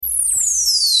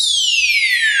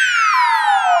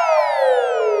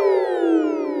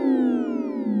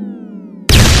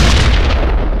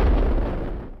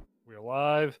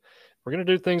we're going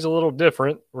to do things a little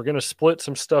different. We're going to split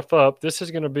some stuff up. This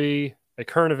is going to be a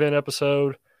current event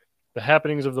episode, the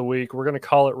happenings of the week. We're going to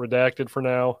call it Redacted for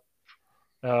now.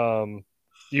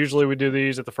 Usually we do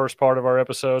these at the first part of our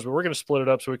episodes, but we're going to split it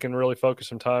up so we can really focus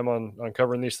some time on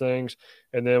covering these things.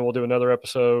 And then we'll do another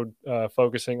episode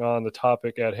focusing on the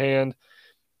topic at hand.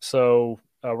 So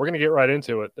we're going to get right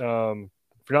into it.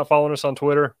 If you're not following us on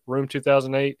Twitter, Room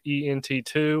 2008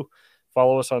 ENT2.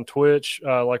 Follow us on Twitch,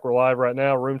 like we're live right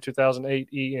now, Room 2008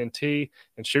 ENT,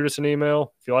 and shoot us an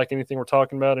email if you like anything we're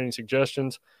talking about, any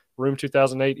suggestions, Room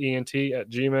 2008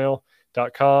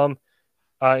 ENT@gmail.com.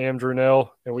 I am Drew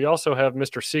Nell, and we also have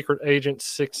Mr. Secret Agent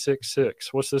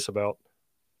 666. What's this about?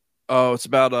 Oh, it's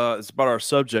about our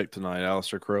subject tonight,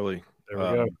 Alistair Crowley. There we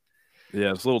go.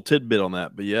 Yeah, it's a little tidbit on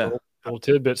that, but yeah. Little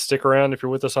tidbit. Stick around if you're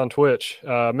with us on Twitch.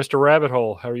 Mr. Rabbit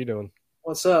Hole, how are you doing?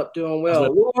 What's up? Doing well. A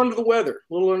little under the weather.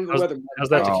 How's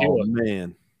that tequila? Oh,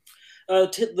 man.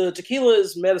 The tequila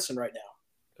is medicine right now.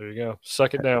 There you go.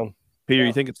 Suck it down. Peter,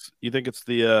 you think it's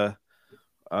the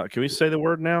can we say the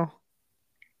word now?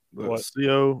 What?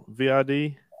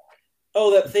 COVID?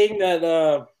 Oh, that thing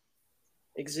that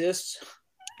exists.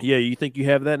 Yeah, you think you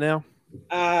have that now?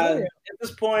 At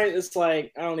this point, it's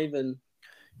like I don't even.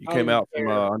 You came out from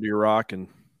under your rock and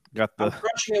got the. I'm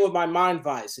crushing it with my mind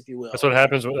vice, if you will. That's what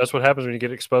happens. That's what happens when you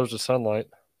get exposed to sunlight.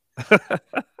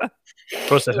 It's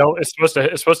supposed to help. It's supposed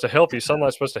to help you.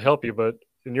 Sunlight's supposed to help you, but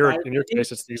in your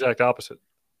case, it's the exact opposite.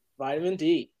 Vitamin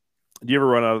D. Do you ever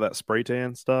run out of that spray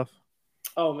tan stuff?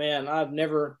 Oh man, I've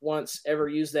never once ever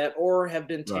used that or have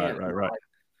been tan. Right.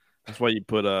 That's why you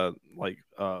put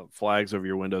flags over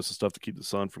your windows and stuff to keep the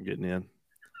sun from getting in.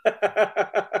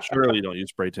 Surely you don't use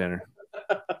spray tanner.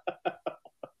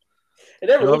 It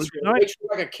never looks real. It makes you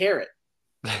look like a carrot.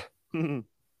 It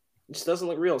just doesn't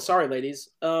look real. Sorry, ladies.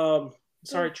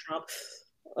 Sorry, Trump.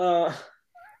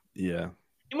 Yeah.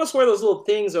 He must wear those little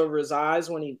things over his eyes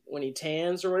when he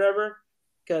tans or whatever,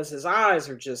 because his eyes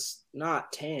are just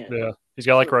not tan. Yeah, he's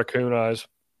got like raccoon eyes,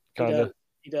 kind of.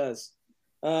 He does.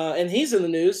 And he's in the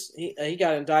news. He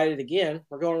got indicted again.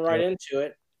 We're going right into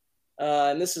it.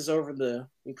 And this is over the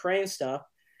Ukraine stuff.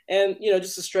 And,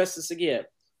 just to stress this again,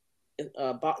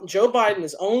 Joe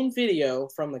Biden's own video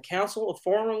from the Council of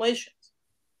Foreign Relations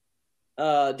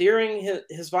during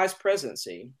his vice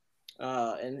presidency.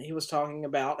 And he was talking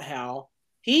about how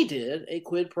he did a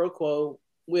quid pro quo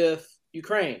with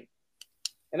Ukraine.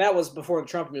 And that was before the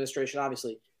Trump administration,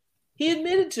 obviously. He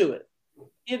admitted to it.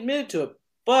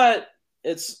 But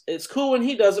it's cool when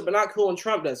he does it, but not cool when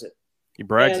Trump does it. He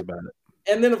brags about it.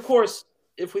 And then, of course,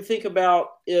 if we think about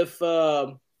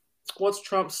what's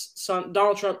Trump's son,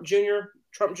 Donald Trump Jr.,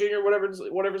 whatever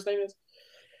his name is,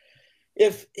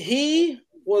 if he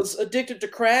was addicted to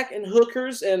crack and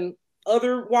hookers and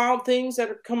other wild things that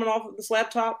are coming off of this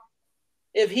laptop,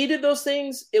 if he did those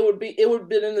things, it would have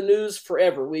been in the news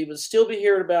forever. We would still be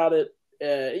hearing about it.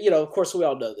 Of course, we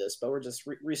all know this, but we're just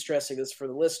re-stressing this for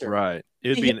the listener. Right. It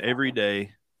would be an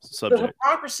everyday subject. The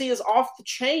hypocrisy is off the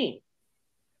chain,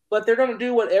 but they're going to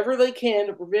do whatever they can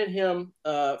to prevent him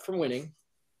from winning.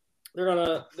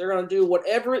 They're gonna do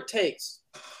whatever it takes.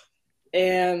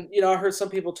 And I heard some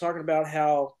people talking about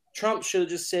how Trump should have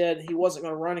just said he wasn't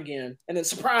going to run again, and then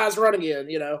surprise run again.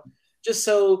 Just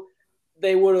so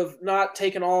they would have not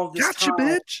taken all of this time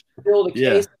bitch. to build a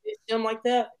case against him like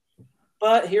that.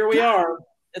 But here we are.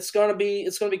 It's gonna be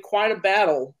quite a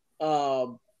battle.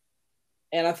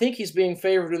 And I think he's being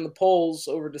favored in the polls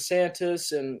over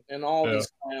DeSantis and all these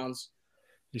clowns.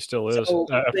 He still is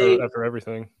after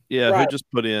everything. Yeah, right. Who just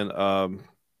put in oh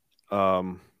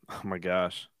my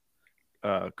gosh.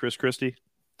 Chris Christie.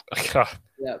 Yeah.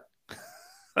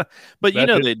 But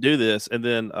they do this, and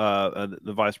then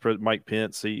the Vice President Mike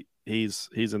Pence, he's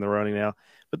in the running now.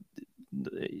 But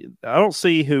I don't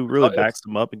see who really backs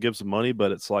them up and gives them money,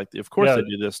 but it's like, of course they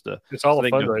do this it's all a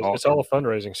fundraising. It's all a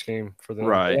fundraising scheme for them.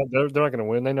 Right. They're not going to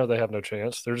win. They know they have no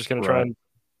chance. They're just going to try and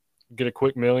get a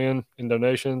quick million in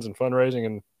donations and fundraising,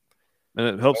 and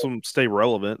it helps them stay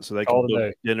relevant, so they can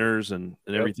do dinners and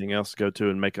everything else to go to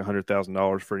and make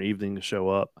 $100,000 for an evening to show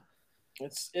up.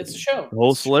 It's a show. The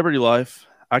whole celebrity life.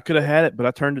 I could have had it, but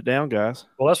I turned it down, guys.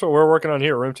 Well, that's what we're working on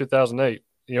here, Room 2008.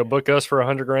 Book us for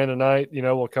 $100,000 a night.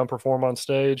 We'll come perform on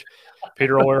stage.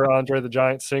 Peter will wear Andre the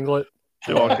Giant singlet.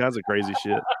 Do all kinds of crazy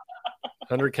shit.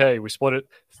 $100K. We split it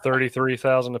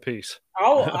 $33,000 a piece.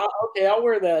 I'll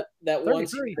wear that one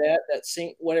that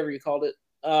sing whatever you called it.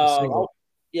 I'll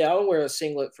wear a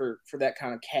singlet for that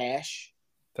kind of cash.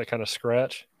 That kind of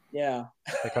scratch. Yeah.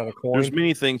 That kind of coin. There's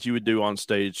many things you would do on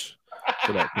stage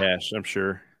for that cash, I'm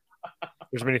sure.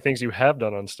 There's many things you have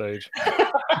done on stage.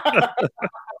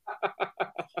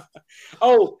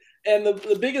 Oh, And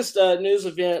the biggest news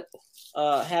event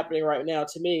happening right now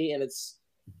to me, and this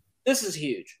is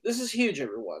huge. This is huge,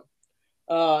 everyone.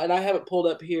 And I have it pulled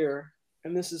up here,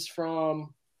 and this is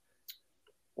from,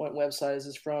 what website is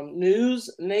this from? News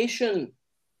Nation.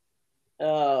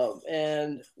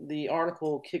 And the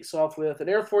article kicks off with, an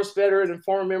Air Force veteran and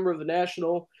former member of the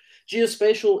National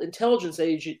Geospatial Intelligence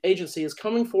Agency is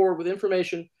coming forward with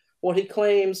information what he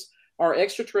claims are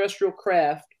extraterrestrial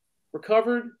craft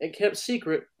recovered and kept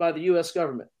secret by the U.S.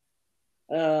 government.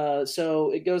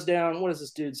 So it goes down. What is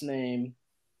this dude's name?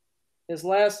 His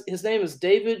name is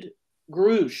David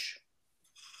Grush.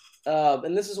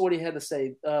 And this is what he had to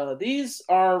say. These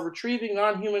are retrieving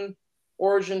non-human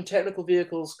origin technical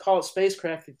vehicles, call it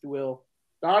spacecraft if you will,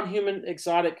 non-human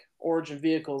exotic origin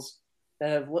vehicles that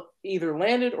have either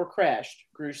landed or crashed,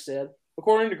 Grush said.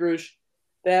 According to Grush,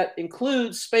 that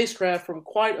includes spacecraft from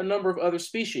quite a number of other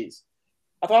species.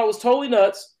 I thought it was totally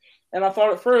nuts, and I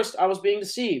thought at first I was being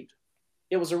deceived.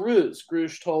 It was a ruse,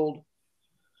 Grush told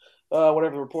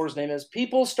whatever the reporter's name is.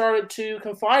 People started to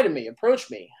confide in me, approach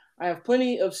me. I have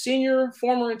plenty of senior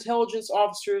former intelligence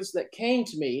officers that came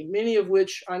to me, many of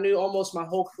which I knew almost my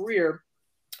whole career,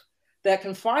 that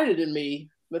confided in me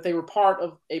that they were part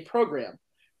of a program.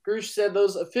 Grush said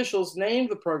those officials named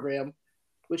the program,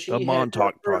 which he the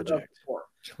Montauk Project.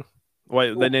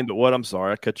 Wait, they named it what? I'm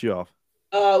sorry, I cut you off.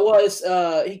 Well, it's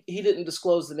he didn't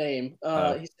disclose the name.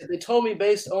 He said they told me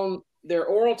based on their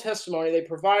oral testimony, they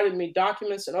provided me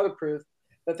documents and other proof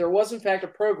that there was in fact a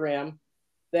program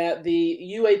that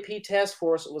the UAP task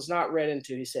force was not read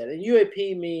into. He said, and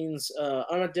UAP means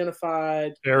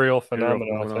unidentified aerial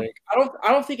phenomenon. I think.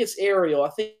 I don't think it's aerial. I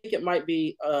think it might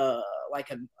be like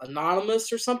an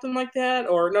anonymous or something like that.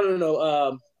 Or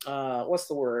no. What's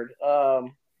the word?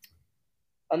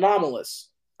 Anomalous.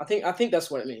 I think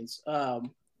that's what it means. And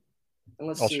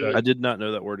let's see. I did not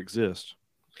know that word exists.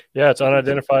 Yeah, it's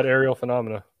unidentified aerial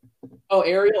phenomena. Oh,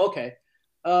 aerial. Okay.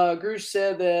 Grush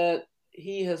said that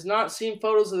he has not seen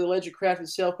photos of the alleged craft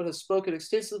itself, but has spoken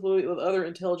extensively with other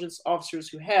intelligence officers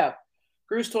who have.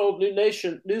 Grush told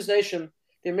News Nation,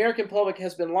 the American public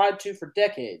has been lied to for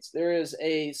decades. There is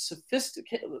a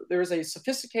sophisticated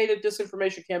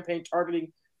disinformation campaign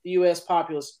targeting the U.S.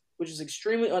 populace, which is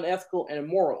extremely unethical and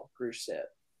immoral, Grush said.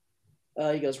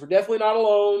 He goes, we're definitely not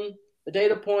alone. The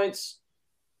data points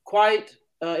quite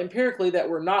empirically that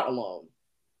we're not alone.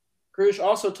 Grush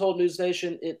also told News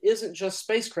Nation it isn't just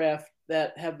spacecraft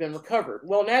that have been recovered.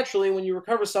 Well, naturally, when you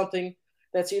recover something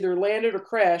that's either landed or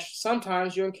crashed,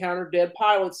 sometimes you encounter dead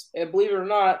pilots. And believe it or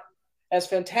not, as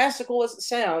fantastical as it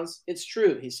sounds, it's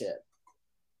true, he said.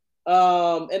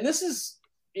 And this is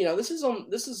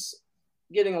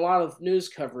getting a lot of news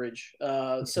coverage.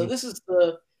 So this is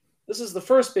the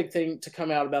first big thing to come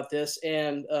out about this.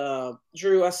 And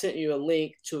Drew, I sent you a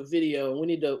link to a video. We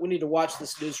need to watch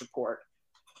this news report.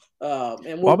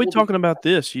 And while we're talking about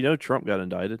this, Trump got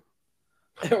indicted.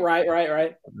 Right.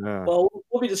 Yeah. Well,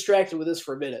 we'll be distracted with this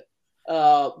for a minute.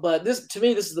 But this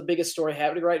is the biggest story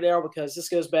happening right now because this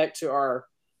goes back to our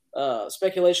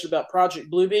speculation about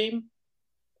Project Bluebeam.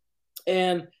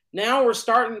 And now we're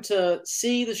starting to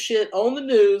see the shit on the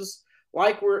news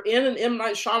like we're in an M.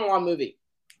 Night Shyamalan movie.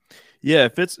 Yeah,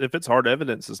 if it's hard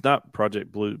evidence, it's not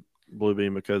Project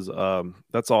Bluebeam because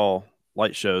that's all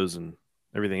light shows and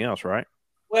everything else, right?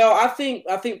 Well, I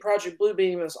think Project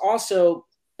Bluebeam is also,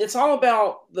 it's all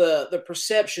about the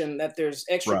perception that there's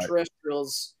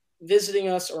extraterrestrials visiting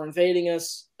us or invading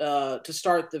us to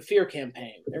start the fear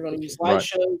campaign. They're going to use light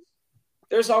shows.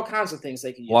 There's all kinds of things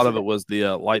they can use. A lot of it was the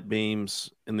light beams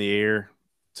in the air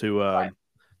to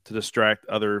distract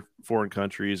other foreign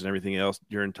countries and everything else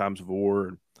during times of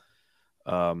war.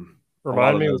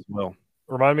 Remind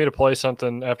me to play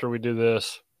something after we do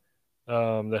this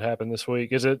that happened this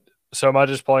week. So am I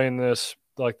just playing this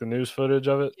like the news footage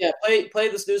of it? Yeah, play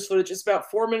this news footage. It's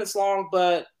about 4 minutes long,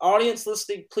 but audience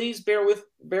listening, please bear with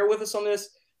us on this.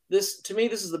 To me,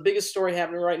 this is the biggest story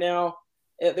happening right now.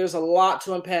 There's a lot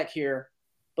to unpack here,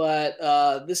 but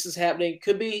this is happening.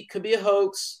 Could be a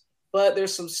hoax, but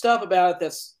there's some stuff about it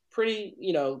that's pretty,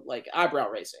 like eyebrow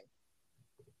raising.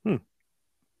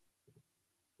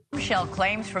 Shell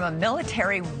claims from a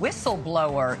military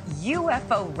whistleblower.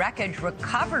 UFO wreckage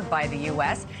recovered by the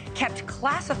U.S. kept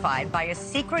classified by a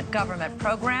secret government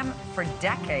program for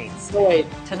decades.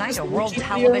 Tonight, a world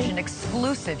television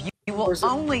exclusive you will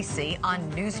only see on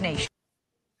News Nation.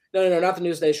 No, not the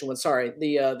News Nation one. Sorry,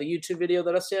 the YouTube video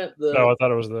that I sent. No, I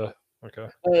thought it was the okay.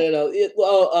 No.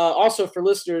 Also for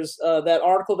listeners, that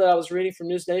article that I was reading from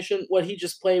News Nation, what he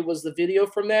just played was the video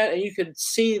from that, and you could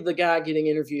see the guy getting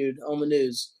interviewed on the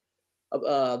news.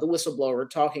 the whistleblower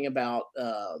talking about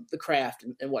the craft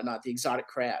and whatnot, the exotic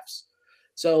crafts.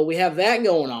 So we have that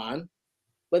going on.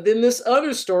 But then this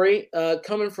other story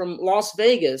coming from Las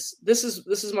Vegas. This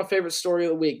is my favorite story of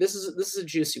the week. This is a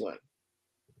juicy one.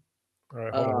 All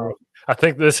right, hold on. I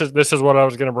think this is what I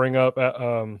was going to bring up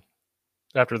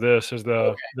after this is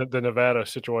the Nevada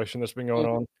situation that's been going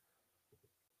on.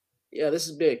 Yeah, this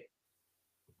is big.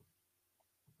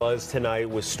 Buzz tonight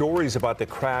with stories about the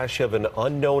crash of an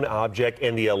unknown object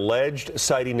and the alleged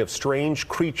sighting of strange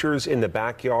creatures in the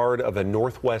backyard of a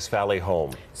Northwest Valley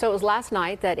home. So it was last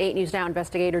night that 8 News Now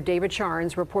investigator David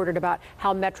Charnes reported about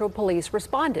how Metro Police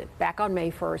responded back on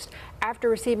May 1st after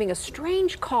receiving a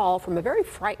strange call from a very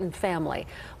frightened family.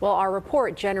 Well, our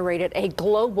report generated a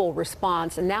global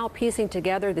response, and now piecing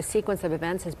together the sequence of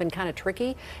events has been kind of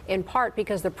tricky, in part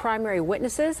because the primary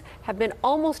witnesses have been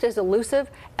almost as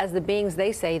elusive as the beings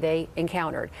they say they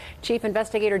encountered. Chief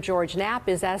Investigator George Knapp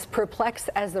is as perplexed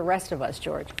as the rest of us.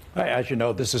 George. As you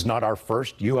know, this is not our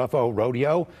first UFO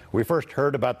rodeo. We first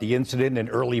heard about the incident in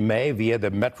early May via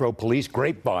the Metro Police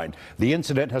grapevine. The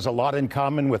incident has a lot in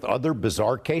common with other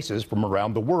bizarre cases from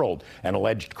around the world: an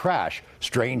alleged crash,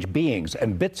 strange beings,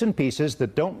 and bits and pieces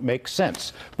that don't make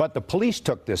sense. But the police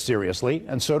took this seriously,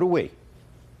 and so do we.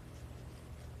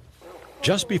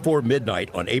 Just before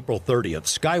midnight on April 30th,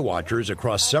 skywatchers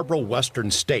across several western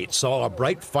states saw a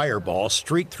bright fireball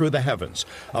streak through the heavens.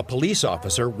 A police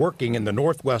officer working in the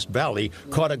Northwest Valley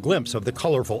caught a glimpse of the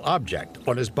colorful object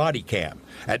on his body cam.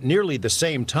 At nearly the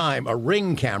same time, a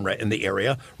Ring camera in the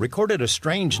area recorded a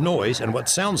strange noise and what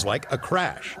sounds like a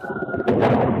crash.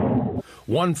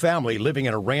 One family living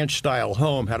in a ranch-style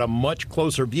home had a much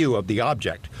closer view of the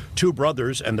object. Two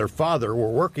brothers and their father were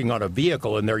working on a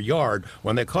vehicle in their yard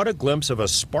when they caught a glimpse of a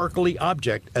sparkly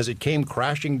object as it came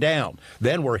crashing down,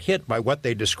 then were hit by what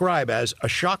they describe as a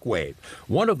shock wave.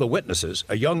 One of the witnesses,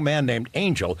 a young man named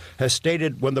Angel, has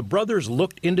stated when the brothers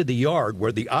looked into the yard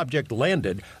where the object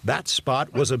landed, that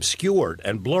spot was obscured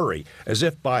and blurry, as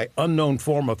if by unknown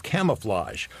form of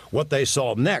camouflage. What they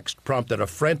saw next prompted a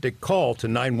frantic call to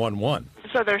 911.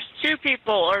 So there's two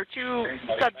people or two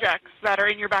subjects that are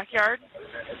in your backyard?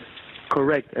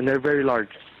 Correct, and they're very large.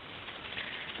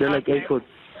 They're like 8 foot,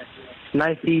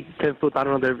 9 feet, 10 foot. I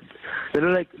don't know. They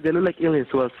look like aliens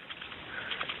to us.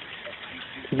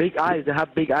 Big eyes. They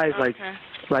have big eyes, like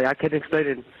I can't explain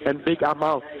it, and big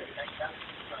mouth.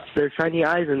 They're shiny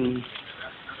eyes, and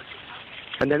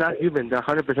they're not human. They're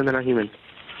 100% they're not human.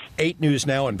 8 News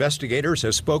Now investigators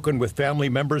have spoken with family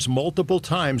members multiple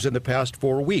times in the past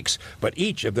 4 weeks, but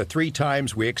each of the 3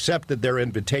 times we accepted their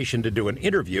invitation to do an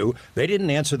interview, they didn't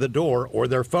answer the door or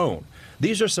their phone.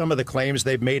 These are some of the claims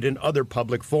they've made in other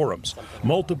public forums.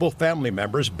 Multiple family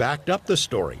members backed up the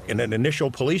story in an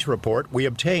initial police report we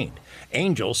obtained.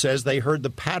 Angel says they heard the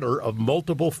patter of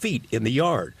multiple feet in the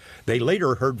yard. They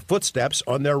later heard footsteps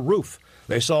on their roof.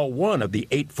 They saw one of the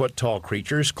 8-foot-tall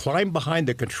creatures climb behind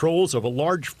the controls of a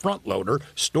large front loader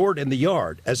stored in the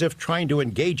yard as if trying to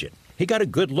engage it. He got a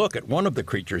good look at one of the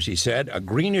creatures, he said, a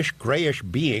greenish-grayish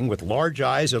being with large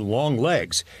eyes and long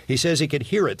legs. He says he could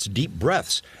hear its deep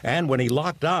breaths, and when he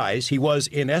locked eyes, he was,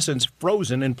 in essence,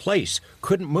 frozen in place,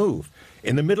 couldn't move.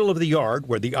 In the middle of the yard,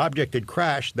 where the object had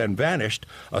crashed, then vanished,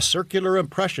 a circular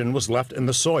impression was left in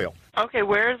the soil. Okay,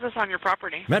 where is this on your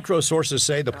property? Metro sources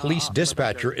say the police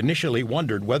dispatcher initially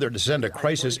wondered whether to send a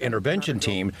crisis intervention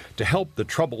team to help the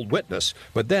troubled witness,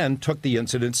 but then took the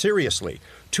incident seriously.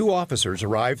 2 officers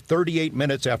arrived 38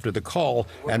 minutes after the call,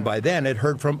 and by then had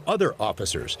heard from other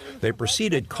officers. They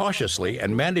proceeded cautiously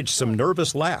and managed some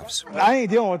nervous laughs. I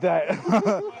ain't dealing with that.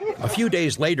 A few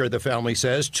days later, the family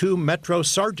says 2 Metro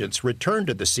sergeants returned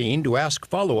to the scene to ask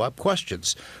follow-up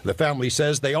questions. The family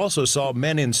says they also saw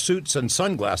men in suits and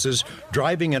sunglasses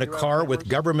driving in a car with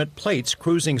government plates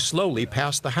cruising slowly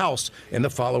past the house in the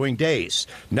following days.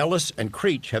 Nellis and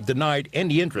Creech have denied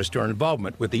any interest or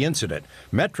involvement with the incident.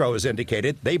 Metro has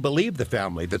indicated they believe the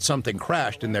family that something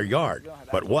crashed in their yard.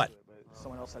 But what?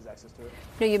 Someone else has access to it.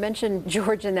 You mentioned,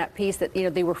 George, in that piece that,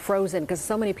 they were frozen because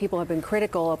so many people have been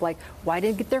critical of, like, why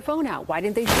didn't they get their phone out? Why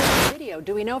didn't they shoot the video?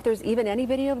 Do we know if there's even any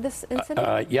video of this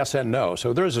incident? Yes and no.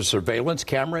 So there's a surveillance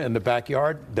camera in the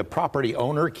backyard. The property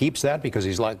owner keeps that because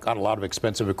he's got a lot of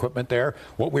expensive equipment there.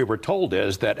 What we were told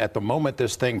is that at the moment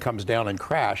this thing comes down and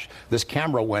crashed, this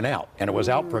camera went out, and it was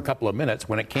out for a couple of minutes.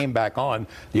 When it came back on,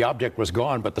 the object was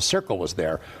gone, but the circle was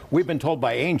there. We've been told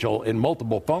by Angel in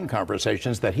multiple phone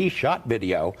conversations that he shot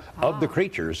video of the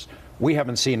creatures. We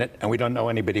haven't seen it, and we don't know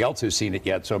anybody else who's seen it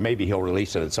yet, so maybe he'll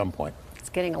release it at some point. It's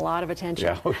getting a lot of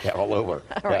attention. Yeah, all over.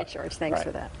 All right, George, thanks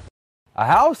for that. A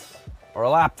house or a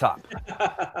laptop?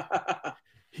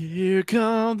 Here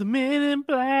come the men in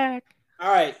black.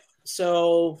 All right,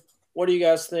 So, what do you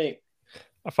guys think?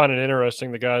 I find it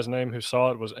interesting. The guy's name who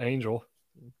saw it was Angel.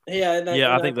 Yeah,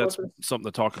 I think that's something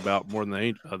to talk about more than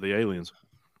the aliens.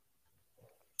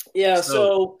 Yeah.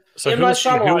 So who was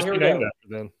he named after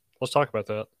then? Let's talk about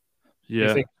that. Yeah. Do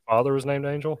you think his father was named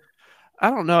Angel? I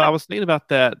don't know. I was thinking about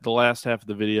that the last half of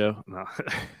the video. No.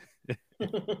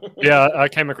 Yeah, I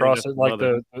came across it. Like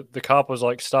the cop was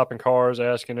like stopping cars,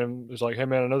 asking him. It was like, "Hey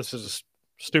man, I know this is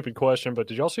a stupid question, but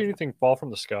did y'all see anything fall from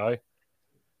the sky?"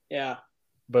 Yeah.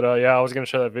 But I was going to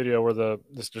show that video where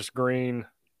this just green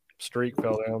streak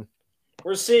fell down.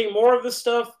 We're seeing more of this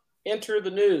stuff enter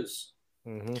the news.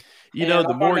 Mm-hmm.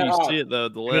 The more you see it, though,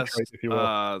 the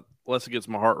less it gets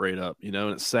my heart rate up. And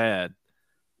it's sad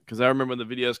because I remember when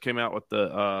the videos came out with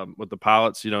the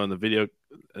pilots. In the video,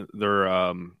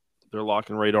 they're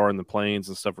locking radar in the planes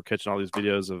and stuff. We're catching all these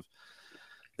videos of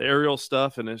the aerial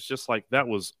stuff, and it's just like that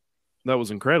was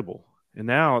incredible. And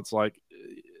now it's like,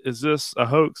 is this a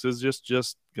hoax? Is this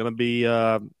just going to be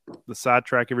the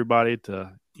sidetrack everybody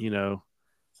to,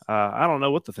 I don't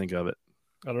know what to think of it.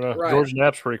 I don't know. Right. George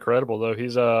Knapp's pretty credible though. He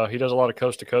does a lot of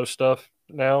coast to coast stuff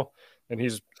now, and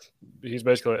he's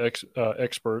basically an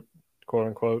expert, quote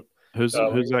unquote. Who's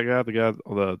that guy? The guy,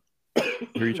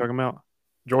 who are you talking about?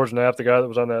 George Knapp, the guy that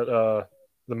was on that,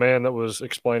 the man that was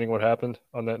explaining what happened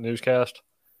on that newscast.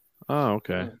 Oh,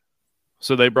 okay.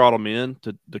 So they brought him in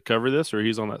to cover this, or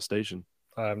he's on that station?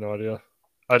 I have no idea.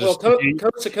 Coast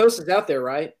to Coast is out there,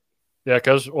 right? Yeah,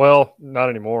 not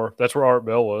anymore. That's where Art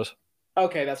Bell was.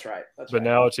 Okay, that's right. But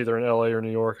now it's either in LA or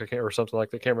New York. Or something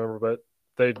like that. I can't remember,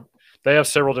 but they have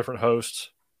several different hosts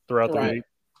throughout the week.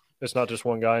 It's not just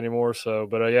one guy anymore. So,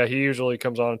 but he usually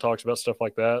comes on and talks about stuff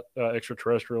like that,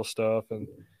 extraterrestrial stuff, and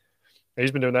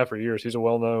he's been doing that for years. He's a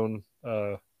well-known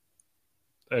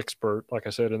expert, like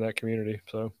I said, in that community.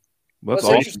 So that's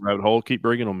awesome. Rabbit hole. Keep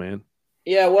bringing them, man.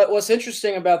 Yeah, what's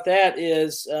interesting about that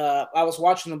is I was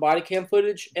watching the body cam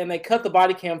footage, and they cut the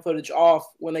body cam footage off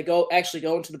when they actually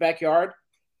go into the backyard,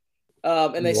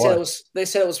 and they said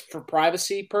it was for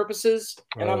privacy purposes.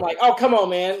 And I'm like, oh, come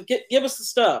on, man, give us the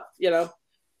stuff,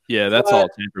 Yeah, that's all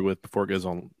tampered with before it goes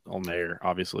on the air.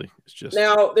 Obviously, it's just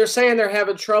now they're saying they're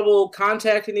having trouble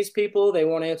contacting these people. They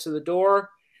won't answer the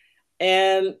door,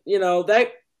 and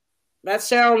that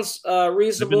sounds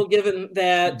reasonable, given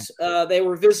that they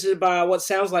were visited by what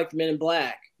sounds like the Men in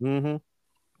Black. Mm-hmm.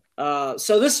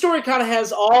 So this story kind of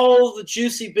has all the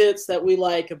juicy bits that we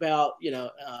like about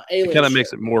aliens. It kind of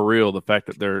makes it more real, the fact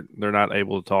that they're not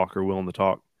able to talk or willing to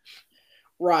talk.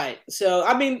 Right. So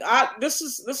I mean, this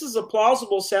is a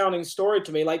plausible sounding story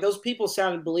to me. Like, those people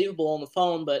sounded believable on the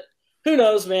phone, but who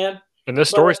knows, man? And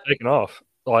this story's taken off.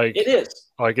 Like, it is.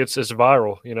 Like it's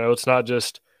viral. It's not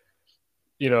just.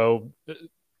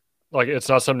 Like it's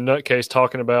not some nutcase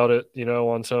talking about it,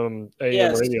 on some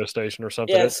AM radio station or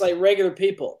something. Yeah, it's like regular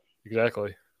people.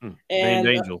 Exactly. And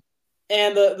Angel.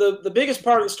 And the biggest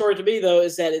part of the story to me, though,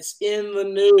 is that it's in the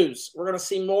news. We're going to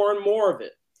see more and more of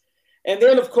it. And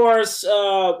then, of course,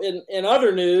 in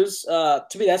other news, to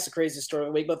me, that's the craziest story of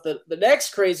the week. But the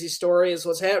next crazy story is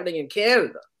what's happening in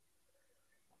Canada.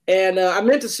 And I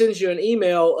meant to send you an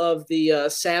email of the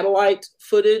satellite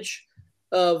footage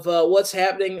of what's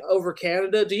happening over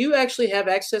Canada. Do you actually have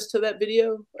access to that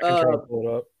video? I can try to pull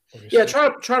it up. Yeah, try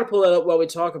to pull that up while we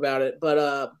talk about it.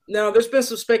 But now there's been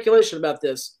some speculation about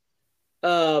this.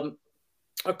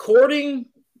 According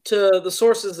to the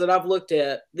sources that I've looked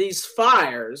at, these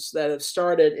fires that have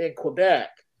started in Quebec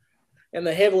and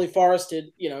the heavily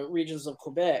forested, regions of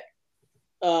Quebec,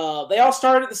 they all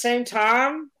started at the same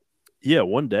time. Yeah,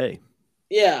 one day.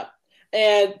 Yeah.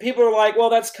 And people are like, well,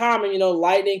 that's common.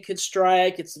 Lightning could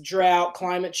strike. It's a drought,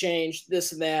 climate change,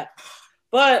 this and that.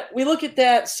 But we look at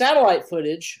that satellite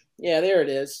footage. Yeah, there it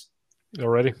is.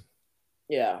 Already?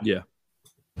 Yeah. Yeah.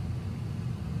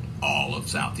 All of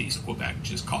southeast Quebec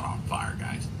just caught on fire,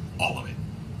 guys. All of it.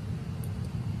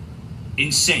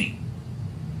 Insane.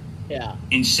 Yeah.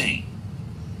 Insane.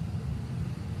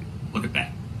 Look at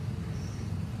that.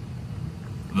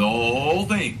 The whole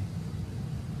thing.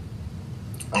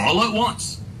 All at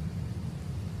once.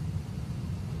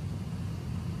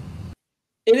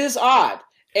 It is odd.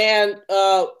 And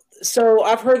so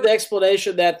I've heard the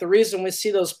explanation that the reason we see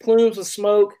those plumes of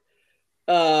smoke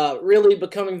really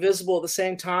becoming visible at the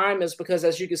same time is because,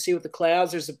 as you can see with the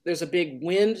clouds, there's a big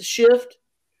wind shift.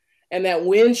 And that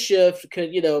wind shift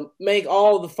could, make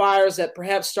all of the fires that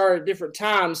perhaps started at different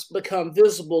times become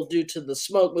visible due to the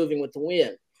smoke moving with the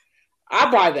wind.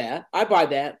 I buy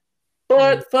that.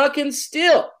 But fucking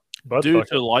still. Due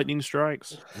to lightning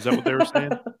strikes? Is that what they were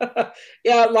saying?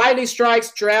 Yeah, lightning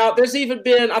strikes, drought. There's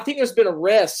been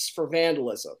arrests for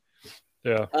vandalism.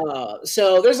 Yeah.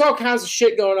 So there's all kinds of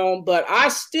shit going on, but I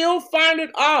still find it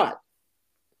odd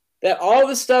that all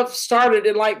this stuff started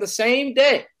in like the same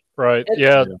day. Right.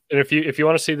 Yeah. And if you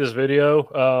want to see this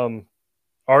video,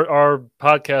 our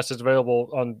podcast is available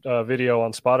on video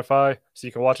on Spotify, so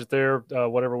you can watch it there,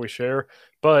 whatever we share.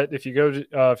 But if you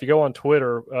go on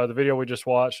Twitter, the video we just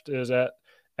watched is at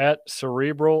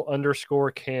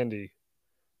cerebral_candy.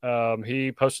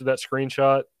 He posted that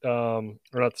screenshot, or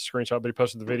not the screenshot, but he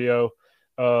posted the video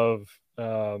of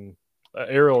an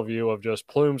aerial view of just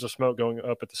plumes of smoke going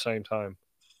up at the same time.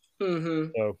 Mm-hmm.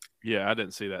 So, yeah, I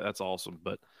didn't see that. That's awesome.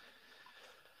 But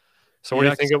so what do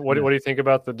you think of what do you think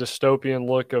about the dystopian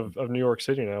look of New York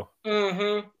City now?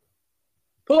 Mm-hmm.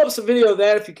 Pull up some video of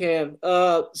that if you can.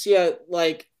 So yeah,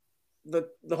 like the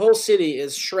whole city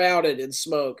is shrouded in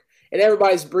smoke, and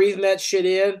everybody's breathing that shit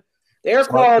in. The air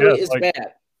quality is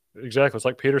bad. Exactly, it's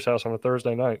like Peter's house on a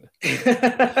Thursday night.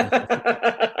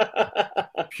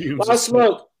 A lot of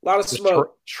smoke. A lot of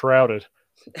smoke. Shrouded.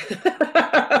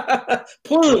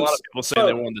 Plumes. A lot of people saying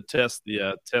they wanted to test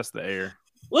the air.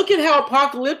 Look at how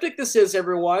apocalyptic this is,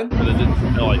 everyone. But it didn't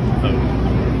smell like smoke.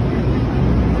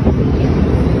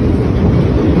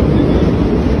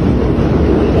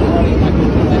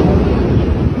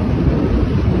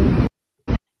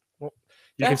 Well,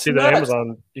 you can see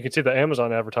the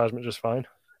Amazon advertisement just fine.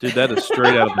 Dude, that is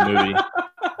straight out of the movie.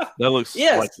 That looks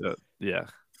like that. Yeah.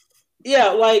 Yeah,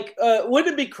 like,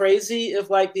 wouldn't it be crazy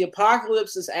if, like, the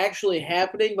apocalypse is actually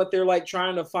happening, but they're, like,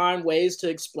 trying to find ways to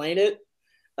explain it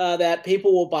that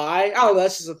people will buy? I don't know,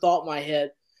 that's just a thought in my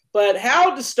head. But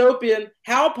how dystopian,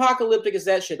 how apocalyptic is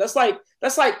that shit? That's like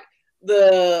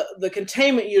the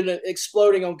containment unit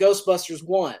exploding on Ghostbusters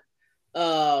 1.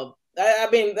 I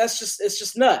mean, it's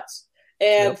just nuts.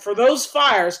 And for those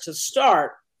fires to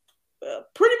start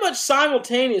pretty much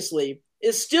simultaneously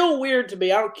is still weird to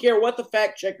me. I don't care what the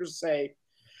fact checkers say.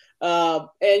 And,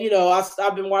 you know,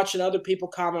 I've been watching other people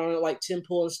comment on it, like Tim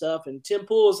Pool and stuff. And Tim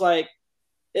Pool is like,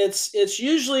 it's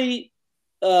usually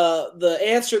the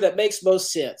answer that makes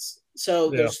most sense.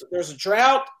 So there's a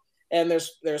drought, and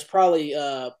there's probably,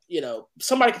 you know,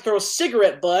 somebody can throw a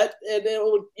cigarette butt and it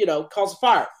would, you know, cause a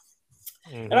fire.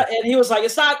 Mm-hmm. And he was like,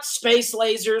 it's not space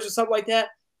lasers or something like that.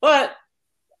 But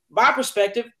my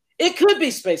perspective, it could be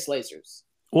space lasers.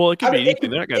 Well, it could be anything.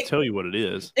 They're not going to tell you what it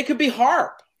is. It could be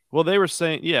HARP. Well, they were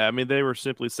saying, they were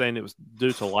simply saying it was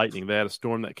due to lightning. They had a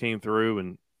storm that came through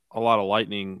and a lot of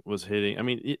lightning was hitting. I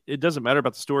mean, it doesn't matter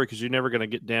about the story because you're never going to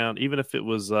get down, even if it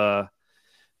was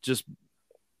just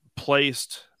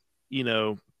placed, you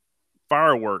know,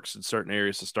 fireworks in certain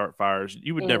areas to start fires.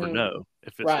 You would never know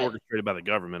if it's orchestrated by the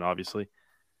government, obviously.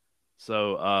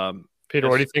 So, Peter,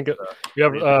 what do you think? You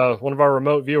have one of our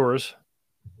remote viewers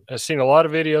has seen a lot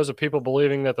of videos of people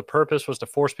believing that the purpose was to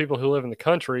force people who live in the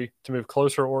country to move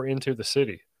closer or into the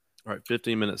city. All right,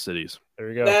 15-minute cities. There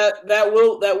you go. That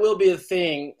will be a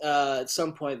thing at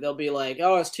some point. They'll be like,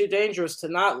 oh, it's too dangerous to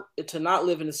not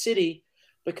live in a city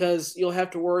because you'll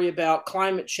have to worry about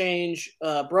climate change,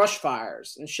 brush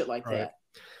fires, and shit like that.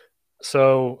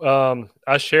 So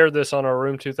I shared this on our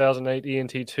Room 2008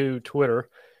 ENT2 Twitter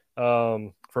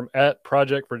from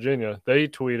 @ProjectVirginia. They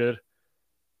tweeted,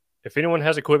 if anyone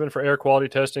has equipment for air quality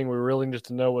testing, we really need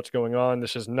to know what's going on.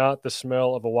 This is not the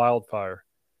smell of a wildfire.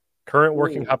 Current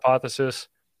working hypothesis,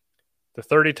 the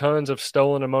 30 tons of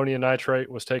stolen ammonium nitrate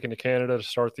was taken to Canada to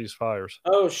start these fires.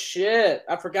 Oh, shit.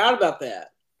 I forgot about that.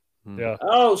 Yeah.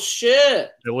 Oh, shit.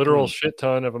 A literal shit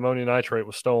ton of ammonium nitrate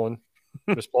was stolen,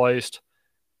 misplaced,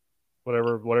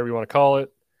 whatever you want to call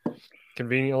it.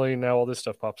 Conveniently, now all this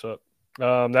stuff pops up.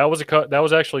 That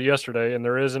was actually yesterday, and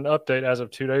there is an update as of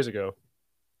 2 days ago.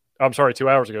 I'm sorry, 2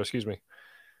 hours ago, excuse me.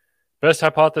 Best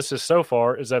hypothesis so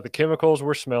far is that the chemicals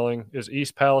we're smelling is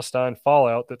East Palestine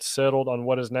fallout that settled on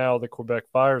what is now the Quebec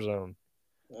fire zone.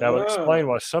 That would explain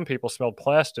why some people smell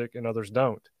plastic and others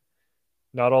don't.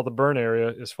 Not all the burn area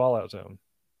is fallout zone.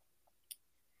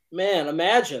 Man,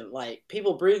 imagine like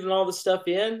people breathing all this stuff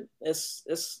in. It's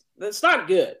not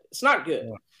good. It's not good.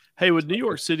 Yeah. Hey, would New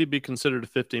York City be considered a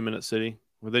 15-minute city?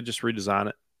 Would they just redesign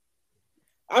it?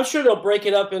 I'm sure they'll break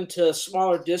it up into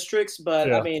smaller districts,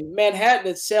 but I mean, Manhattan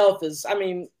itself is,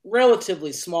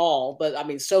 relatively small,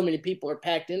 but so many people are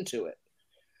packed into it.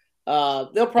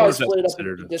 They'll probably split it up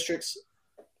into districts.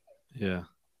 Yeah.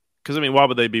 Because, why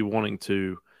would they be wanting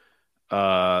to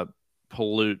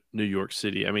pollute New York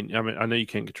City? I know you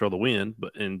can't control the wind,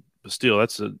 but still,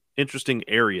 that's an interesting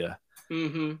area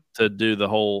to do the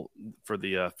whole, for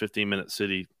the 15-minute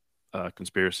city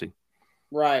conspiracy.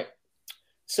 Right.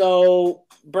 So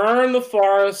burn the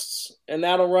forests, and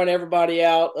that'll run everybody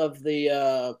out of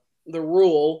the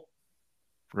rule.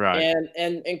 right?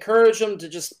 And encourage them to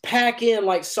just pack in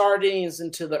like sardines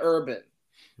into the urban,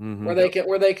 where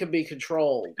they can be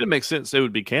controlled. It makes sense. It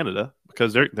would be Canada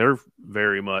because they're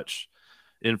very much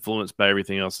influenced by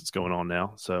everything else that's going on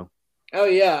now. So, oh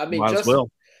yeah, I mean,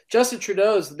 Justin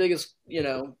Trudeau is the biggest,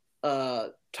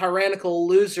 tyrannical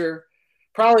loser,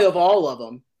 probably of all of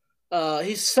them.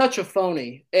 He's such a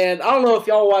phony, and I don't know if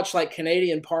y'all watch like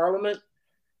Canadian Parliament.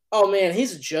 Oh man,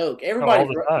 he's a joke. Everybody, all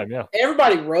the time, yeah.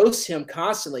 Everybody roasts him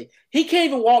constantly. He can't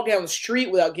even walk down the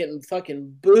street without getting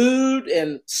fucking booed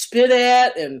and spit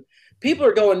at, and people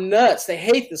are going nuts. They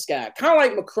hate this guy, kind of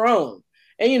like Macron.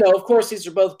 And of course, these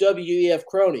are both WEF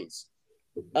cronies.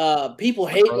 People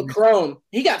hate Macron.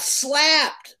 He got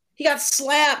slapped. He got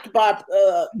slapped by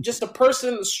just a person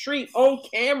in the street on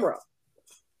camera.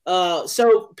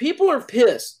 So people are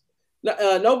pissed.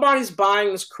 Nobody's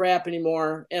buying this crap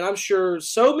anymore, and I'm sure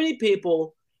so many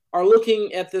people are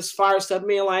looking at this fire stuff,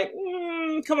 being like,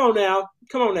 "Come on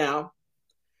now,"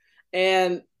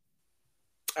 and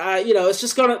this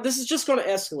is just gonna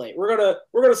escalate. We're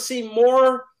gonna see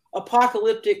more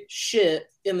apocalyptic shit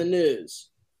in the news,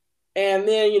 and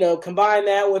then combine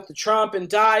that with the Trump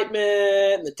indictment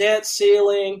and the debt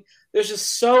ceiling. There's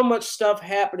just so much stuff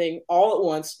happening all at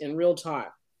once in real time.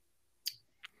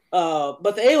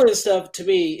 But the alien stuff to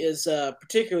me is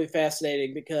particularly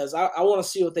fascinating because I want to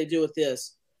see what they do with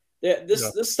this.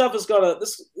 This stuff's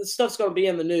gonna be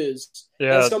in the news.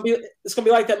 Yeah, and it's gonna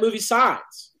be like that movie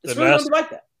Signs. It's really gonna be like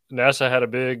that. NASA had a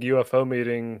big UFO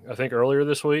meeting, I think, earlier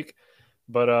this week,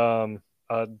 but I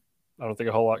don't think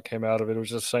a whole lot came out of it. It was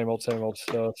just same old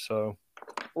stuff. So,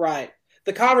 right,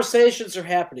 the conversations are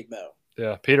happening though.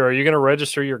 Yeah, Peter, are you going to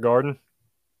register your garden?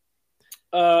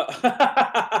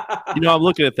 I'm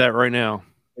looking at that right now.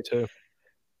 Me too.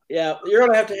 Yeah, you're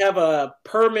going to have a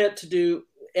permit to do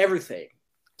everything.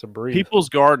 To breathe. People's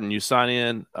Garden. You sign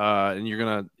in, and you're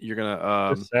gonna.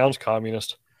 It sounds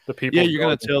communist. The people. Yeah, you're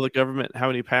gonna tell the government how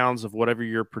many pounds of whatever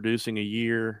you're producing a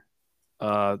year,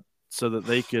 so that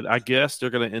they could. I guess they're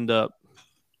gonna end up,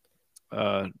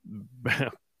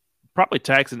 probably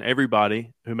taxing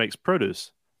everybody who makes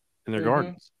produce in their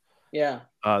gardens. Yeah.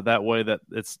 That way that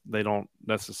they don't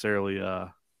necessarily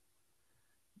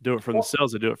do it for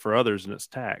themselves; they do it for others, and it's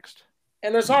taxed.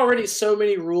 And there's already so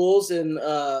many rules in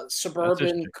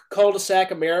suburban cul-de-sac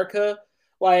America.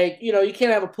 Like, you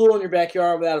can't have a pool in your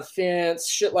backyard without a fence,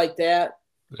 shit like that.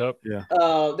 Yep. Yeah.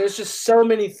 There's just so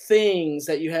many things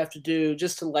that you have to do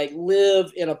just to like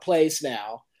live in a place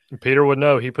now. Peter would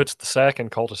know. He puts the sack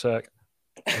in cul-de-sac.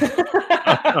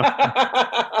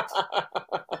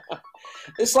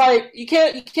 It's like you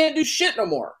can't do shit no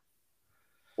more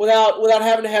without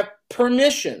having to have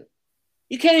permission.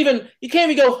 You can't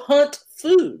even go hunt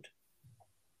food.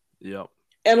 Yep.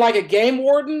 And like a game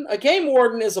warden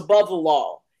is above the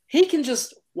law. He can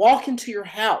just walk into your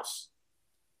house.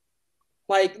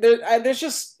 Like there's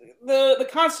just the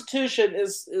Constitution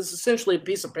is essentially a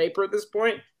piece of paper at this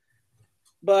point.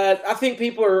 But I think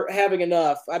people are having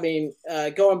enough. I mean,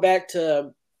 going back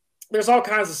to, there's all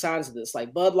kinds of signs of this,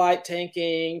 like Bud Light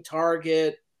tanking,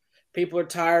 Target. People are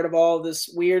tired of all this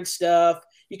weird stuff.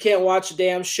 You can't watch a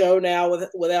damn show now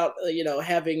without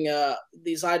having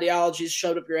these ideologies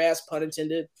shoved up your ass, pun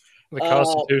intended. The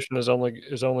Constitution is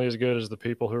only as good as the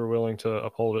people who are willing to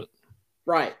uphold it.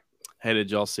 Right. Hey, did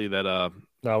y'all see that?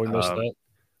 No, we missed that.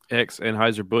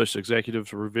 Ex-Anheuser-Busch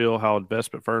executives reveal how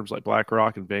investment firms like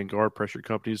BlackRock and Vanguard pressured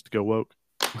companies to go woke.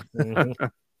 Mm-hmm.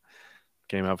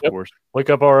 Came out, of course. Look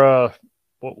up our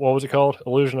what was it called?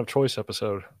 Illusion of Choice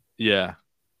episode. Yeah.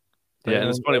 Yeah, and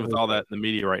it's funny with all that in the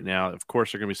media right now. Of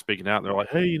course, they're going to be speaking out. And they're like,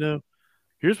 hey,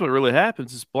 here's what really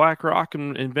happens. It's BlackRock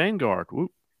and Vanguard. Whoop.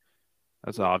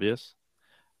 That's obvious.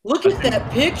 Look at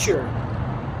that picture.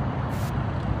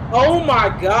 Oh, my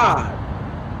God.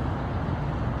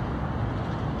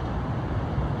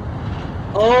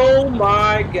 Oh,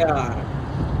 my God.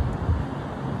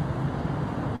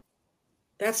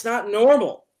 That's not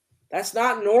normal. That's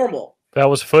not normal. That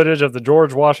was footage of the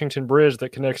George Washington Bridge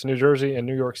that connects New Jersey and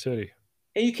New York City.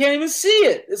 And you can't even see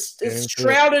it. It's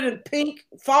shrouded in pink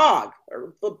fog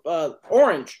or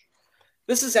orange.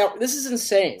 This is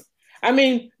insane. I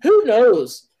mean, who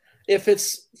knows if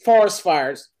it's forest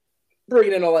fires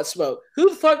bringing in all that smoke? Who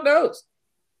the fuck knows?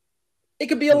 It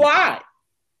could be a lie.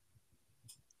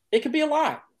 It could be a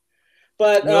lie.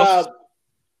 But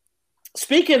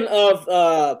speaking of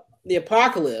the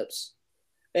apocalypse,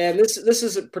 and this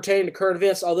isn't pertaining to current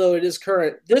events, although it is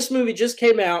current. This movie just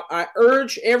came out. I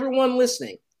urge everyone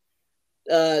listening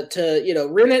to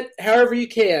rent it however you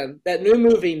can. That new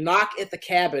movie, Knock at the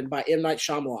Cabin by M. Night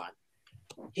Shyamalan.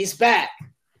 He's back.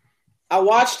 I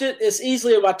watched it. It's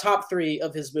easily in my top 3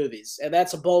 of his movies, and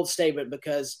that's a bold statement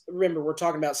because remember we're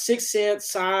talking about Sixth Sense,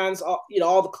 Signs, all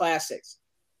the classics.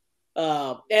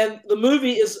 And the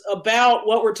movie is about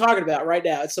what we're talking about right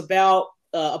now. It's about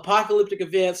apocalyptic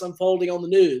events unfolding on the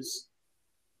news.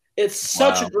 It's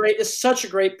such a great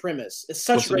premise. It's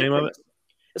such What's a great the name premise. of it?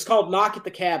 It's called Knock at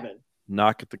the Cabin.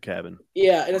 Knock at the Cabin.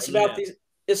 Yeah, and it's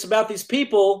about these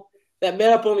people that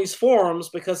met up on these forums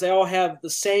because they all have the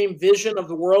same vision of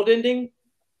the world ending,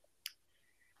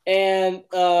 and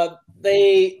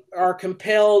they are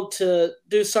compelled to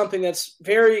do something that's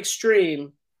very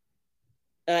extreme.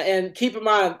 And keep in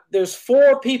mind, there's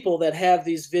 4 people that have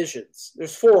these visions.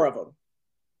 There's 4 of them.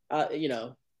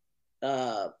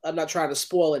 I'm not trying to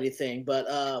spoil anything,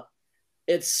 but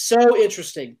it's so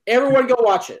interesting. Everyone go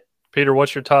watch it. Peter,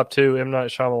 what's your top 2 M.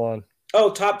 Night Shyamalan? Oh,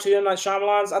 top 2 M. Night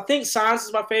Shyamalans. I think Signs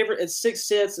is my favorite, and Sixth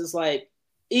Sense is like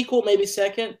equal, maybe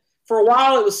second. For a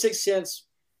while, it was Sixth Sense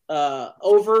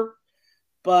over,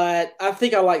 but I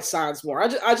think I like Signs more.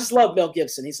 I just love Mel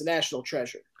Gibson. He's a national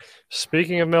treasure.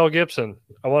 Speaking of Mel Gibson,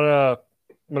 I'm going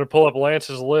to pull up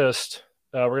Lance's list.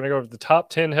 We're going to go over the top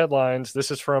 10 headlines. This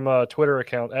is from a Twitter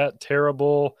account at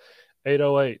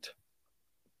Terrible808.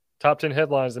 Top 10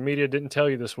 headlines the media didn't tell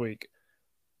you this week.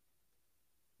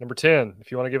 Number 10,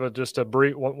 if you want to give just a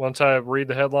brief, once I read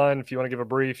the headline, if you want to give a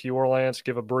brief, you or Lance,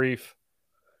 give a brief,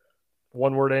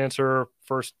 one-word answer,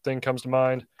 first thing comes to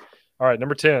mind. All right,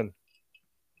 number 10,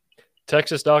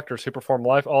 Texas doctors who perform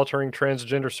life-altering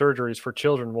transgender surgeries for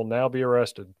children will now be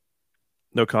arrested.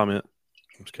 No comment.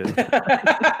 I'm just kidding.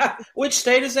 Which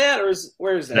state is that, or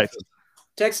where is that? Texas.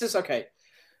 Texas? Okay.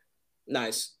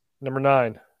 Nice. Number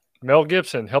 9, Mel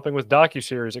Gibson helping with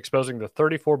docuseries exposing the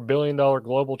 $34 billion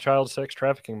global child sex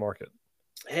trafficking market.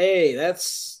 Hey,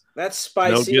 that's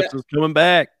spicy. Mel Gibson's coming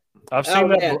back. I've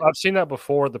seen that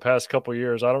before the past couple of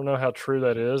years. I don't know how true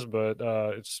that is, but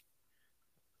it's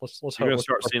let's hope you're going to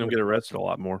start seeing him get arrested a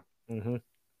lot more. Mm-hmm.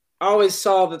 I always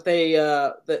saw that they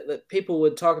that people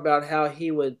would talk about how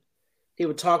he would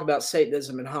talk about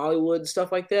Satanism in Hollywood and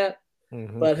stuff like that.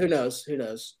 Mm-hmm. But who knows? Who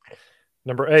knows?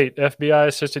 Number 8, FBI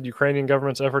assisted Ukrainian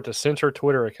government's effort to censor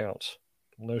Twitter accounts.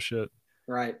 No shit.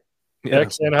 Right. Yeah.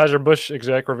 Ex-Anheuser-Busch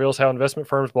exec reveals how investment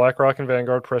firms BlackRock and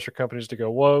Vanguard pressure companies to go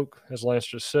woke, as Lance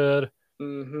just said.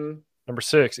 Mm-hmm. Number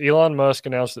 6, Elon Musk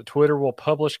announced that Twitter will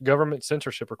publish government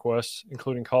censorship requests,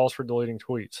 including calls for deleting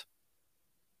tweets.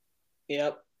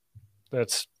 Yep.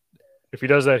 If he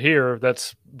does that here,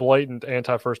 that's blatant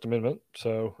anti-First Amendment.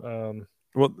 So,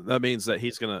 well, that means that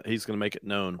he's gonna make it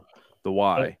known the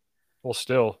why. Well,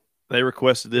 still, they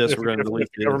requested this. We're going to delete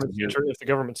it. If the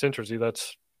government censors you,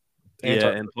 that's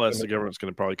and plus the government's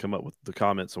going to probably come up with the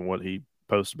comments on what he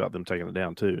posts about them taking it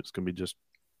down too. It's going to be just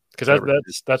because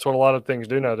that's what a lot of things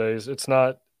do nowadays. It's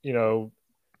not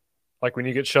like when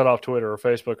you get shut off Twitter or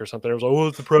Facebook or something. It was like, oh,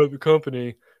 it's a private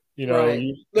company.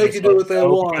 Right. They can do what they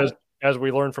want. As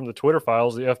we learned from the Twitter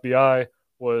files, the FBI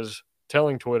was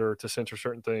telling Twitter to censor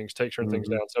certain things, take certain things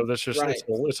down. So that's just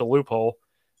it's a loophole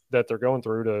that they're going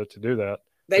through to do that.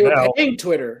 They were paying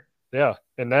Twitter. Yeah.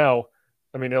 And now,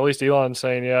 I mean, at least Elon's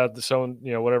saying, yeah, someone,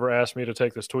 whatever asked me to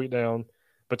take this tweet down.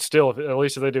 But still, at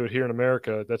least if they do it here in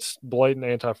America, that's blatant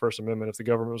anti-First Amendment. If the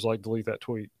government was like, delete that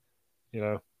tweet,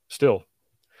 still.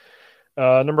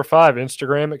 Number 5,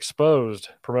 Instagram exposed,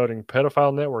 promoting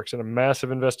pedophile networks in a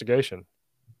massive investigation.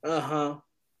 Uh-huh.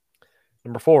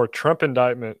 Number 4, Trump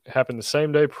indictment happened the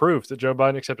same day, proof that Joe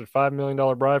Biden accepted $5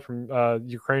 million bribe from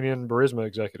Ukrainian Burisma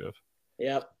executive.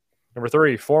 Yep. Number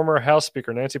 3, former House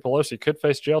Speaker Nancy Pelosi could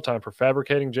face jail time for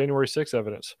fabricating January 6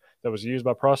 evidence that was used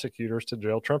by prosecutors to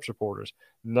jail Trump supporters.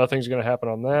 Nothing's going to happen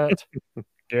on that.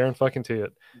 Guarantee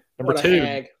it. Number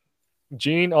 2,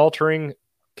 gene-altering,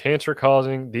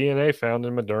 cancer-causing DNA found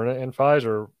in Moderna and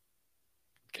Pfizer.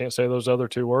 Can't say those other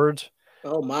 2 words.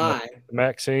 Oh, my.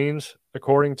 Vaccines,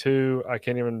 according to, I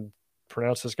can't even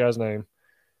pronounce this guy's name,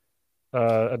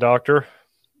 a doctor.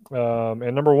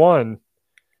 And number 1,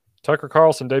 Tucker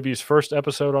Carlson debuts first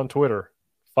episode on Twitter.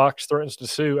 Fox threatens to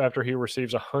sue after he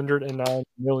receives 109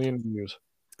 million views.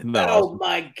 Oh,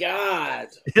 my God.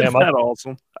 Isn't that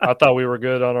awesome? I thought we were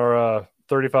good on our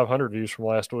 3,500 views from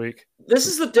last week. This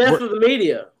is the death of the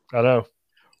media. I know.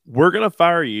 We're going to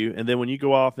fire you, and then when you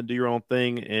go off and do your own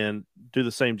thing and do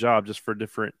the same job just for a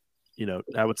different,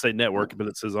 I would say network, but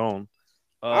it's his own.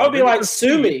 I would be like,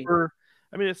 sue me.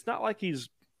 I mean, it's not like he's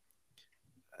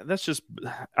 – that's just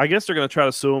 – I guess they're going to try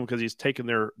to sue him because he's taking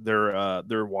their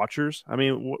watchers. I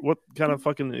mean, what kind of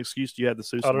fucking excuse do you have to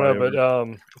sue somebody? I don't know,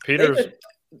 but Peter's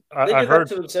 – I heard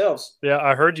to themselves. Yeah,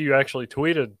 I heard you actually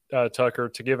tweeted Tucker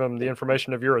to give him the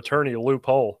information of your attorney,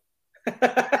 loophole.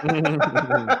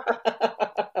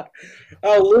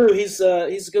 Oh, Lou, he's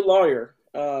a good lawyer.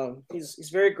 He's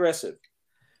very aggressive.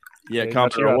 Yeah,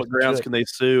 Commodore, on what grounds can they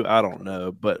sue? I don't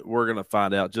know, but we're gonna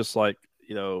find out. Just like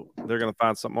they're gonna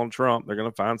find something on Trump, they're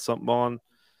gonna find something on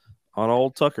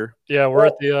old Tucker. Yeah, we're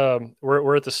at the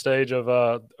we're at the stage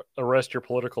of arrest your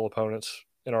political opponents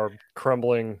in our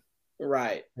crumbling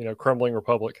crumbling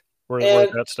republic. We're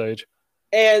at that stage.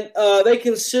 And they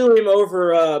can sue him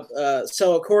over.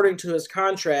 So according to his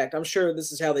contract, I'm sure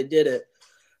this is how they did it.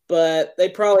 But they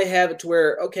probably have it to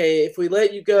where, okay, if we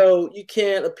let you go, you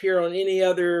can't appear on any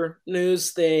other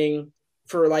news thing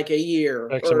for like a year,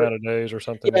 X amount of days or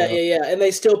something. Yeah. And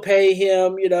they still pay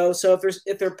him, So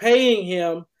if they're paying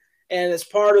him, and it's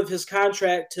part of his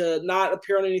contract to not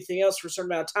appear on anything else for a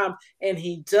certain amount of time, and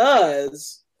he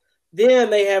does, then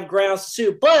they have grounds to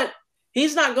sue. But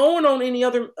he's not going on any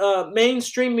other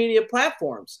mainstream media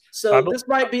platforms, so this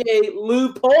might be a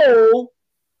loophole.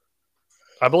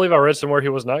 I believe I read somewhere he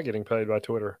was not getting paid by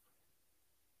Twitter.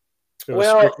 It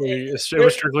was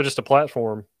strictly just a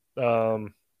platform.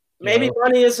 Maybe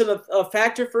money isn't a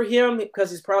factor for him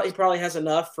because he probably has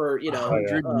enough for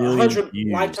 100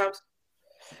 lifetimes.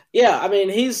 Yeah, I mean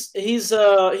he's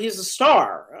a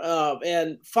star,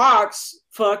 and Fox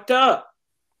fucked up,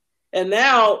 and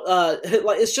now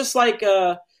it's just like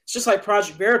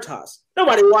Project Veritas.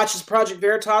 Nobody watches Project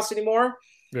Veritas anymore.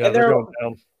 Yeah, and they're going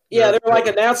down. Yeah, they're like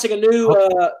announcing a new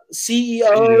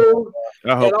CEO.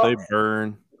 I hope they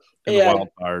burn in the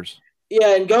wildfires.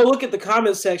 Yeah, and go look at the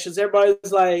comment sections.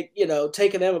 Everybody's like,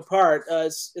 taking them apart.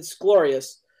 It's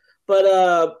glorious,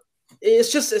 but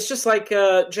it's just like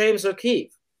James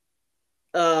O'Keefe.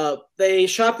 They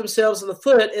shot themselves in the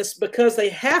foot. It's because they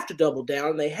have to double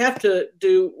down. They have to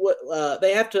do what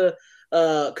they have to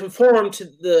conform to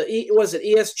the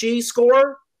ESG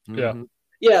score. Yeah.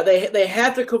 Yeah, they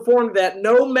have to conform to that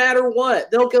no matter what.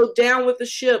 They'll go down with the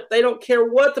ship. They don't care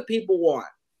what the people want.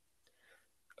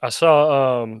 I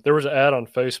saw there was an ad on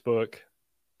Facebook.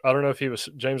 I don't know if he was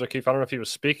James O'Keefe. I don't know if he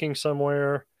was speaking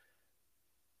somewhere.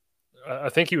 I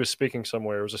think he was speaking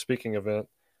somewhere. It was a speaking event.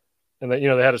 And they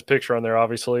had his picture on there,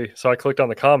 obviously. So I clicked on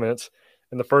the comments,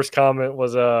 and the first comment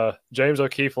was James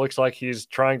O'Keefe looks like he's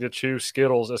trying to chew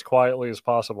Skittles as quietly as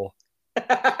possible.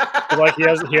 Like he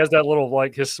has that little,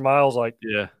 like, his smile's like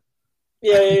yeah.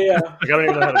 Like, I don't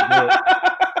even know how to do it.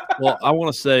 Well, I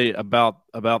want to say about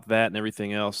that and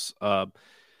everything else.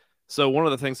 So one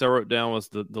of the things I wrote down was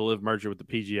the LIV merger with the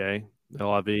PGA,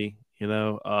 LIV.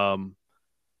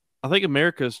 I think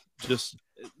America's just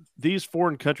these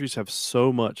foreign countries have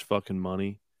so much fucking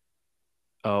money,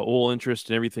 oil interest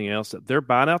and everything else that they're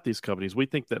buying out these companies. We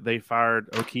think that they fired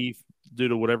O'Keefe due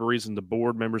to whatever reason. The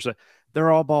board members,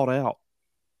 they're all bought out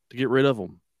to get rid of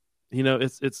them.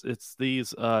 It's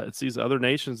these other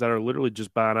nations that are literally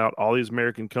just buying out all these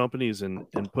American companies and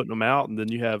putting them out, and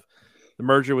then you have the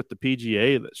merger with the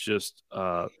PGA that's just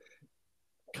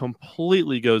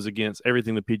completely goes against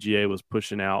everything the PGA was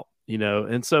pushing out.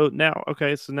 And so now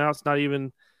it's not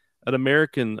even an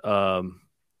American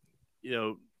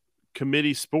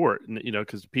committee sport,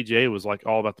 because the PGA was like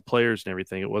all about the players and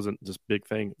everything. It wasn't this big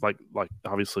thing like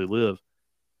obviously LIV.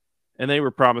 And they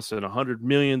were promising $100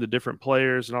 million to different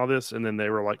players and all this, and then they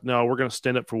were like, "No, we're going to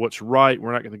stand up for what's right.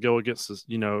 We're not going to go against this,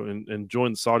 and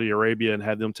join Saudi Arabia and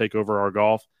have them take over our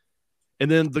golf."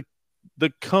 And then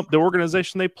the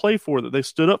organization they play for, that they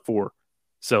stood up for,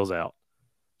 sells out.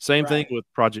 Same thing with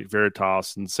Project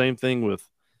Veritas, and same thing with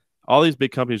all these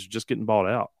big companies are just getting bought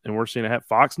out, and we're seeing it have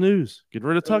Fox News getting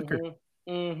rid of Tucker.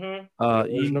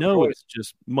 It's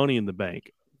just money in the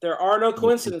bank. There are no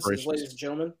coincidences, ladies and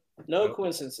gentlemen. No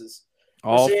coincidences.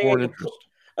 All foreign interest.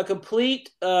 A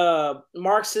complete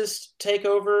Marxist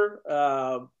takeover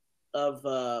of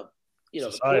the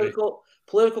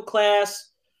political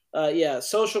class.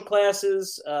 Social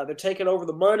classes. They're taking over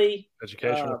the money.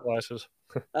 Educational classes.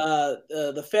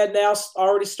 The Fed now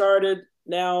already started.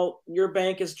 Now your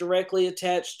bank is directly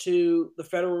attached to the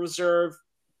Federal Reserve.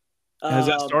 Has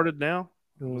that started now?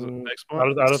 Was it next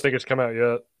month? I don't think it's come out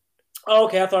yet. Oh,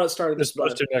 okay. I thought it started this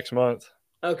month. It's supposed to next month.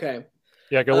 Okay.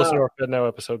 Yeah, go listen to our Fed Now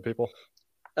episode, people.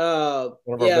 That's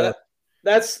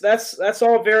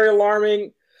all very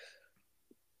alarming.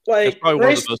 Like, that's probably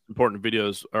one of the most important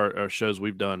videos or shows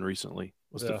we've done recently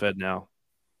was the Fed Now.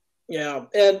 Yeah,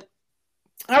 and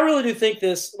I really do think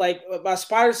this, like, my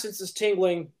spider sense is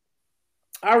tingling.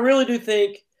 I really do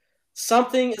think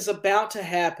something is about to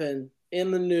happen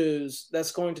in the news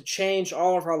that's going to change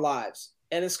all of our lives.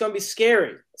 And it's going to be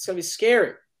scary. It's going to be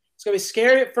scary. It's going to be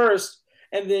scary at first,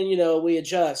 and then, we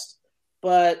adjust.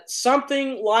 But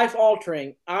something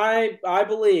life-altering, I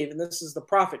believe, and this is the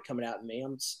prophet coming out in me.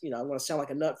 I'm going to sound like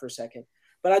a nut for a second.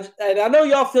 But I know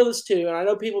y'all feel this too, and I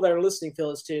know people that are listening feel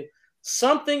this too.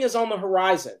 Something is on the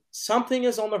horizon. Something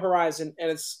is on the horizon,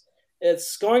 and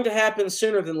it's going to happen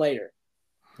sooner than later.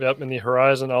 Yep, and the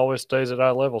horizon always stays at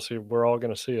eye level, so we're all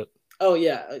going to see it. Oh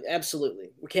yeah, absolutely.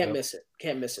 We can't miss it.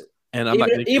 Can't miss it. And I'm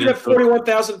even at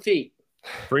 41,000 feet.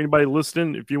 For anybody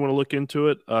listening, if you want to look into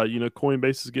it,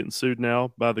 Coinbase is getting sued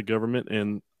now by the government,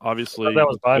 and obviously that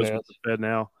was Binance. Fed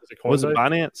now. Was it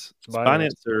Binance? It's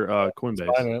Binance or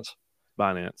Coinbase? It's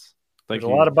Binance. There's a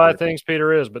lot of buy things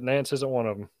Peter is, but Nance isn't one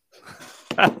of them.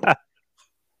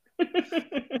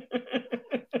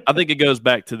 I think it goes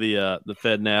back to the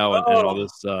Fed now and all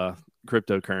this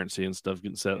cryptocurrency and stuff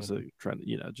getting set up. So trying to,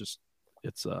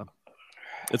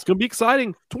 it's going to be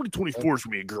exciting. 2024 is going to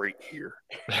be a great year.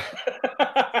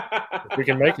 If we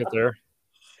can make it there.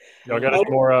 Y'all got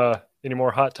any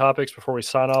more hot topics before we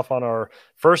sign off on our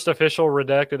first official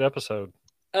Redacted episode?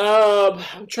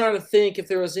 I'm trying to think if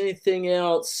there was anything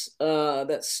else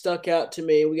that stuck out to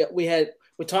me. We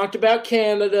talked about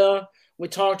Canada. We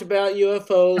talked about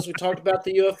UFOs. We talked about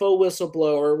the UFO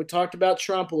whistleblower. We talked about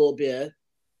Trump a little bit.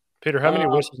 Peter, how many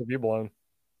whistles have you blown?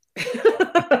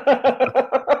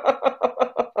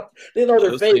 They know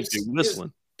they're vapes.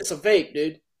 Whistling. It's a vape,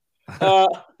 dude.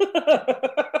 But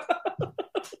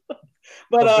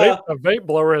a vape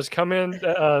blower has come in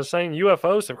saying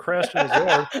UFOs have crashed in his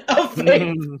yard.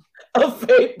 A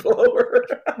vape blower.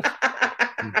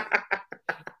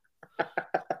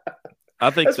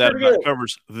 I think that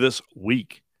covers this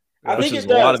week. Which is a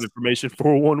lot of information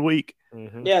for 1 week.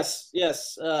 Mm-hmm. Yes,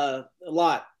 a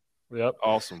lot. Yep,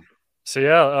 awesome. So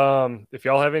yeah, if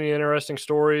y'all have any interesting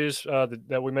stories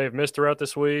that we may have missed throughout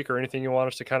this week, or anything you want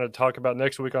us to kind of talk about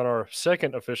next week on our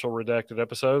second official Redacted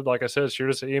episode, like I said, shoot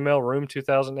us an email,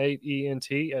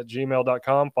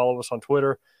 room2008ent@gmail.com. Follow us on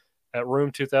Twitter at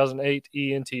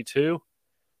room2008ent2.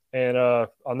 And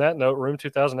on that note, Room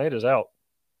 2008 is out.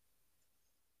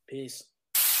 Peace.